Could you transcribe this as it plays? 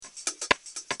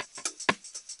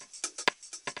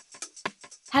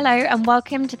Hello and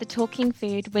welcome to the Talking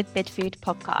Food with Bidfood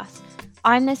podcast.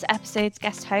 I'm this episode's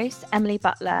guest host, Emily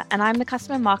Butler, and I'm the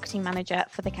Customer Marketing Manager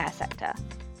for the care sector.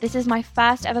 This is my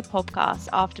first ever podcast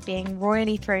after being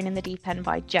royally thrown in the deep end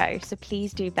by Joe, so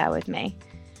please do bear with me.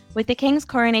 With the King's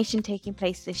Coronation taking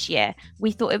place this year,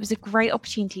 we thought it was a great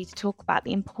opportunity to talk about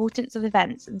the importance of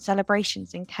events and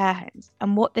celebrations in care homes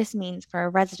and what this means for a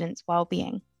resident's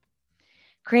well-being.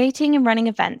 Creating and running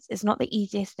events is not the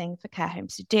easiest thing for care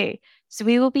homes to do, so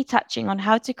we will be touching on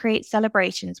how to create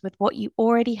celebrations with what you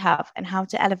already have and how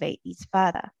to elevate these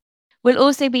further. We'll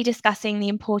also be discussing the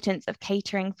importance of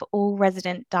catering for all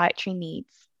resident dietary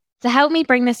needs. To help me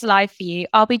bring this alive for you,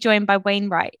 I'll be joined by Wayne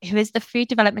Wright, who is the food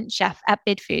development chef at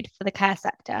Bidfood for the care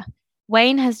sector.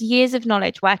 Wayne has years of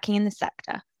knowledge working in the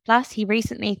sector. Plus, he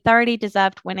recently thoroughly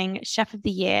deserved winning Chef of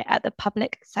the Year at the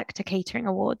Public Sector Catering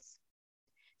Awards.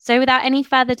 So without any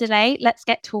further delay, let's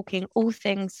get talking all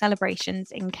things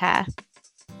celebrations in care.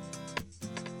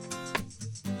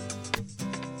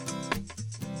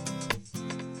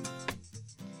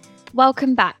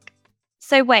 Welcome back.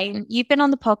 So Wayne, you've been on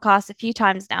the podcast a few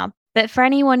times now, but for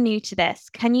anyone new to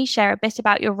this, can you share a bit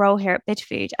about your role here at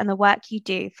Bidfood and the work you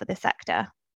do for the sector?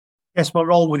 Yes, my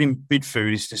role within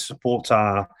Bidfood is to support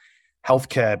our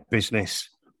healthcare business,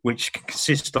 which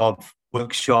consists of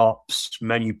workshops,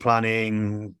 menu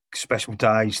planning, special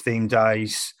days, theme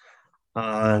days,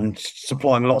 and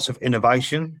supplying lots of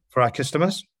innovation for our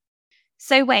customers.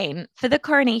 So Wayne, for the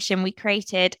Coronation, we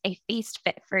created a Feast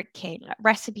Fit for a King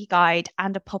recipe guide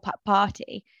and a pop-up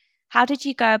party. How did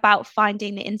you go about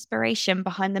finding the inspiration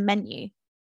behind the menu?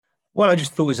 Well, I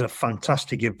just thought it was a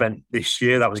fantastic event this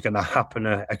year that was going to happen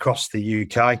across the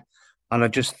UK. And I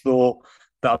just thought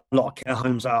that a lot of care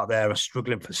homes out there are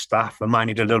struggling for staff and might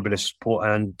need a little bit of support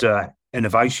and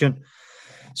innovation.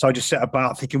 So I just set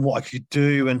about thinking what I could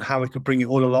do and how I could bring it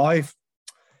all alive.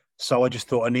 So I just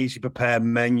thought an easy prepared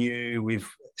menu with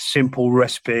simple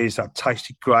recipes that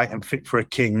tasted great and fit for a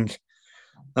king.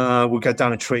 We'll go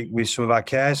down a treat with some of our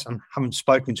cares, and having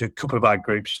spoken to a couple of our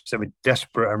groups, they were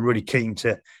desperate and really keen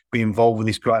to be involved with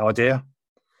this great idea.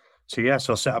 So I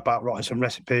set about writing some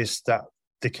recipes that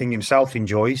the king himself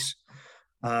enjoys,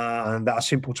 and that are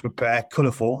simple to prepare,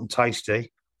 colourful and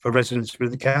tasty for residents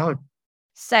of the care home.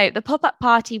 So the pop-up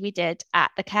party we did at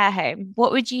the care home,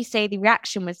 what would you say the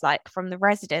reaction was like from the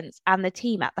residents and the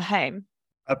team at the home?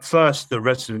 At first, the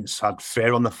residents had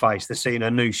fear on their face. They're seeing a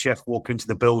new chef walk into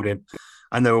the building,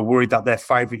 and they were worried that their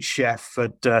favourite chef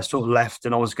had sort of left,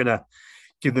 and I was going to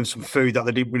give them some food that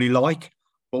they didn't really like.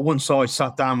 But once I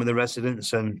sat down with the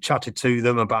residents and chatted to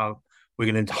them about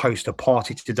we're going to host a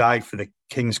party today for the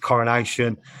King's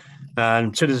Coronation,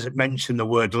 and as soon as it mentioned the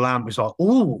word lamb, it was like,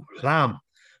 oh, lamb,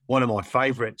 one of my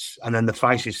favourites. And then the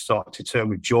faces started to turn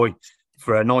with joy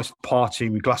for a nice party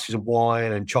with glasses of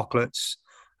wine and chocolates,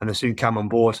 and they soon came on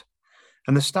board.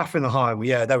 And the staff in the home,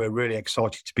 they were really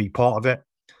excited to be part of it.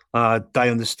 They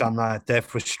understand that their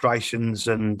frustrations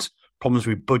and problems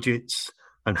with budgets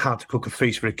and how to cook a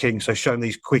feast for a king. So showing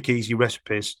these quick, easy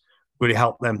recipes really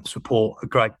helped them support a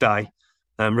great day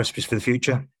and recipes for the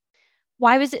future.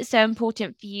 Why was it so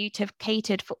important for you to have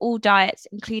catered for all diets,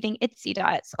 including ITSE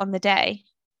diets, on the day?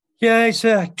 Yeah, it's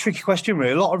a tricky question,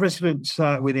 really. A lot of residents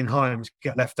within homes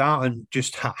get left out and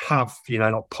just have,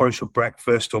 like porridge for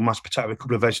breakfast or mashed potato with a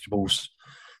couple of vegetables.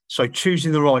 So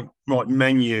choosing the right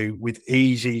menu with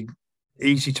easy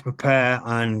to prepare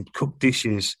and cook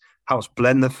dishes helps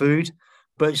blend the food.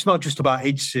 But it's not just about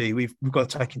ITSE. We've got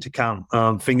to take into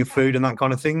account finger food and that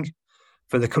kind of thing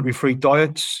for the cutlery-free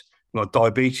diets. We've got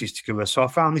diabetes to cover. So I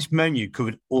found this menu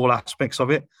covered all aspects of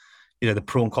it. The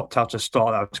prawn cocktail to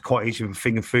start, that was quite easy with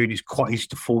finger food. It's quite easy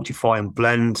to fortify and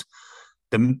blend.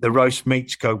 The roast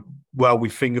meats go well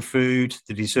with finger food.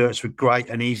 The desserts were great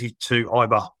and easy to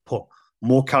either put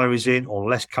more calories in or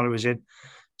less calories in.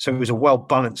 So it was a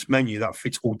well-balanced menu that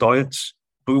fits all diets.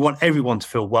 But we want everyone to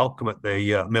feel welcome at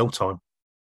the mealtime.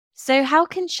 So how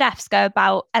can chefs go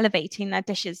about elevating their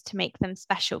dishes to make them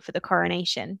special for the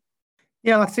coronation?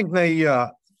 Yeah, I think the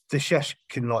chefs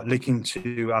can look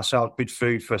into ourselves,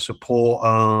 Bidfood, for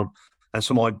support and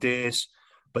some ideas.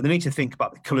 But they need to think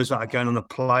about the colours that are going on the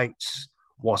plates,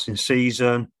 what's in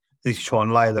season. They need to try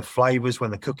and layer the flavours when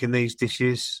they're cooking these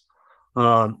dishes.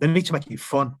 They need to make it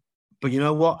fun. But you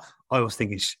know what? I always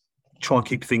think it's try and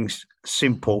keep things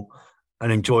simple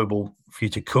and enjoyable for you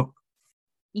to cook.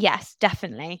 Yes,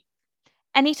 definitely.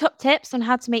 Any top tips on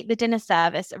how to make the dinner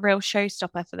service a real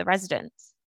showstopper for the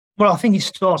residents? Well, I think it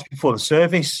starts before the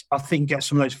service. I think get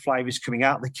some of those flavours coming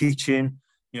out of the kitchen,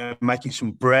 making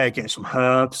some bread, getting some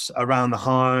herbs around the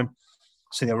home,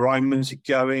 so the aromas are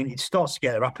going. It starts to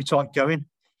get their appetite going.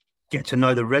 get to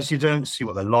know the residents, see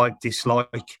what they like,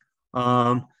 dislike,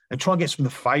 and try and get some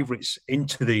of the favourites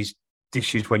into these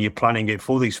dishes when you're planning it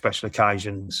for these special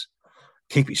occasions.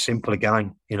 Keep it simple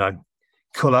again,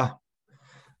 colour.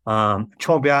 Try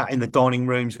and be out in the dining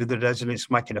rooms with the residents,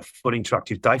 making a fun,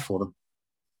 interactive day for them.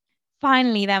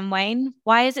 Finally then, Wayne,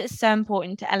 why is it so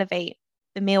important to elevate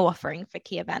the meal offering for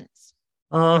key events?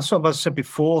 As I said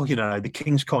before, the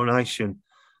King's Coronation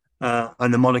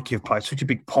and the monarchy have played such a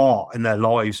big part in their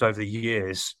lives over the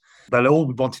years. They'll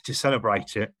all wanted to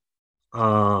celebrate it.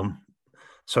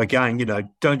 So again,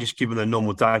 don't just give them the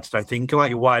normal day-to-day thing. Go out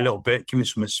your way a little bit, give them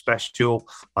something special,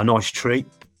 a nice treat.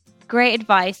 Great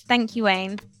advice. Thank you,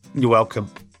 Wayne. You're welcome.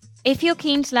 If you're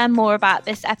keen to learn more about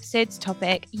this episode's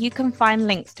topic, you can find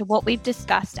links to what we've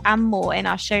discussed and more in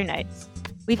our show notes.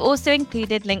 We've also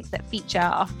included links that feature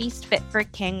our Feast Fit for a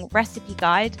King recipe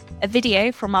guide, a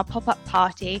video from our pop-up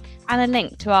party, and a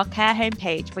link to our care home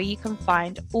page where you can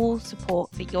find all support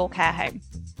for your care home.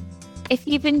 If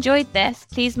you've enjoyed this,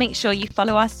 please make sure you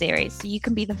follow our series so you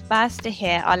can be the first to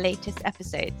hear our latest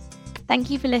episodes. Thank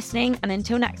you for listening, and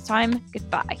until next time,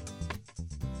 goodbye.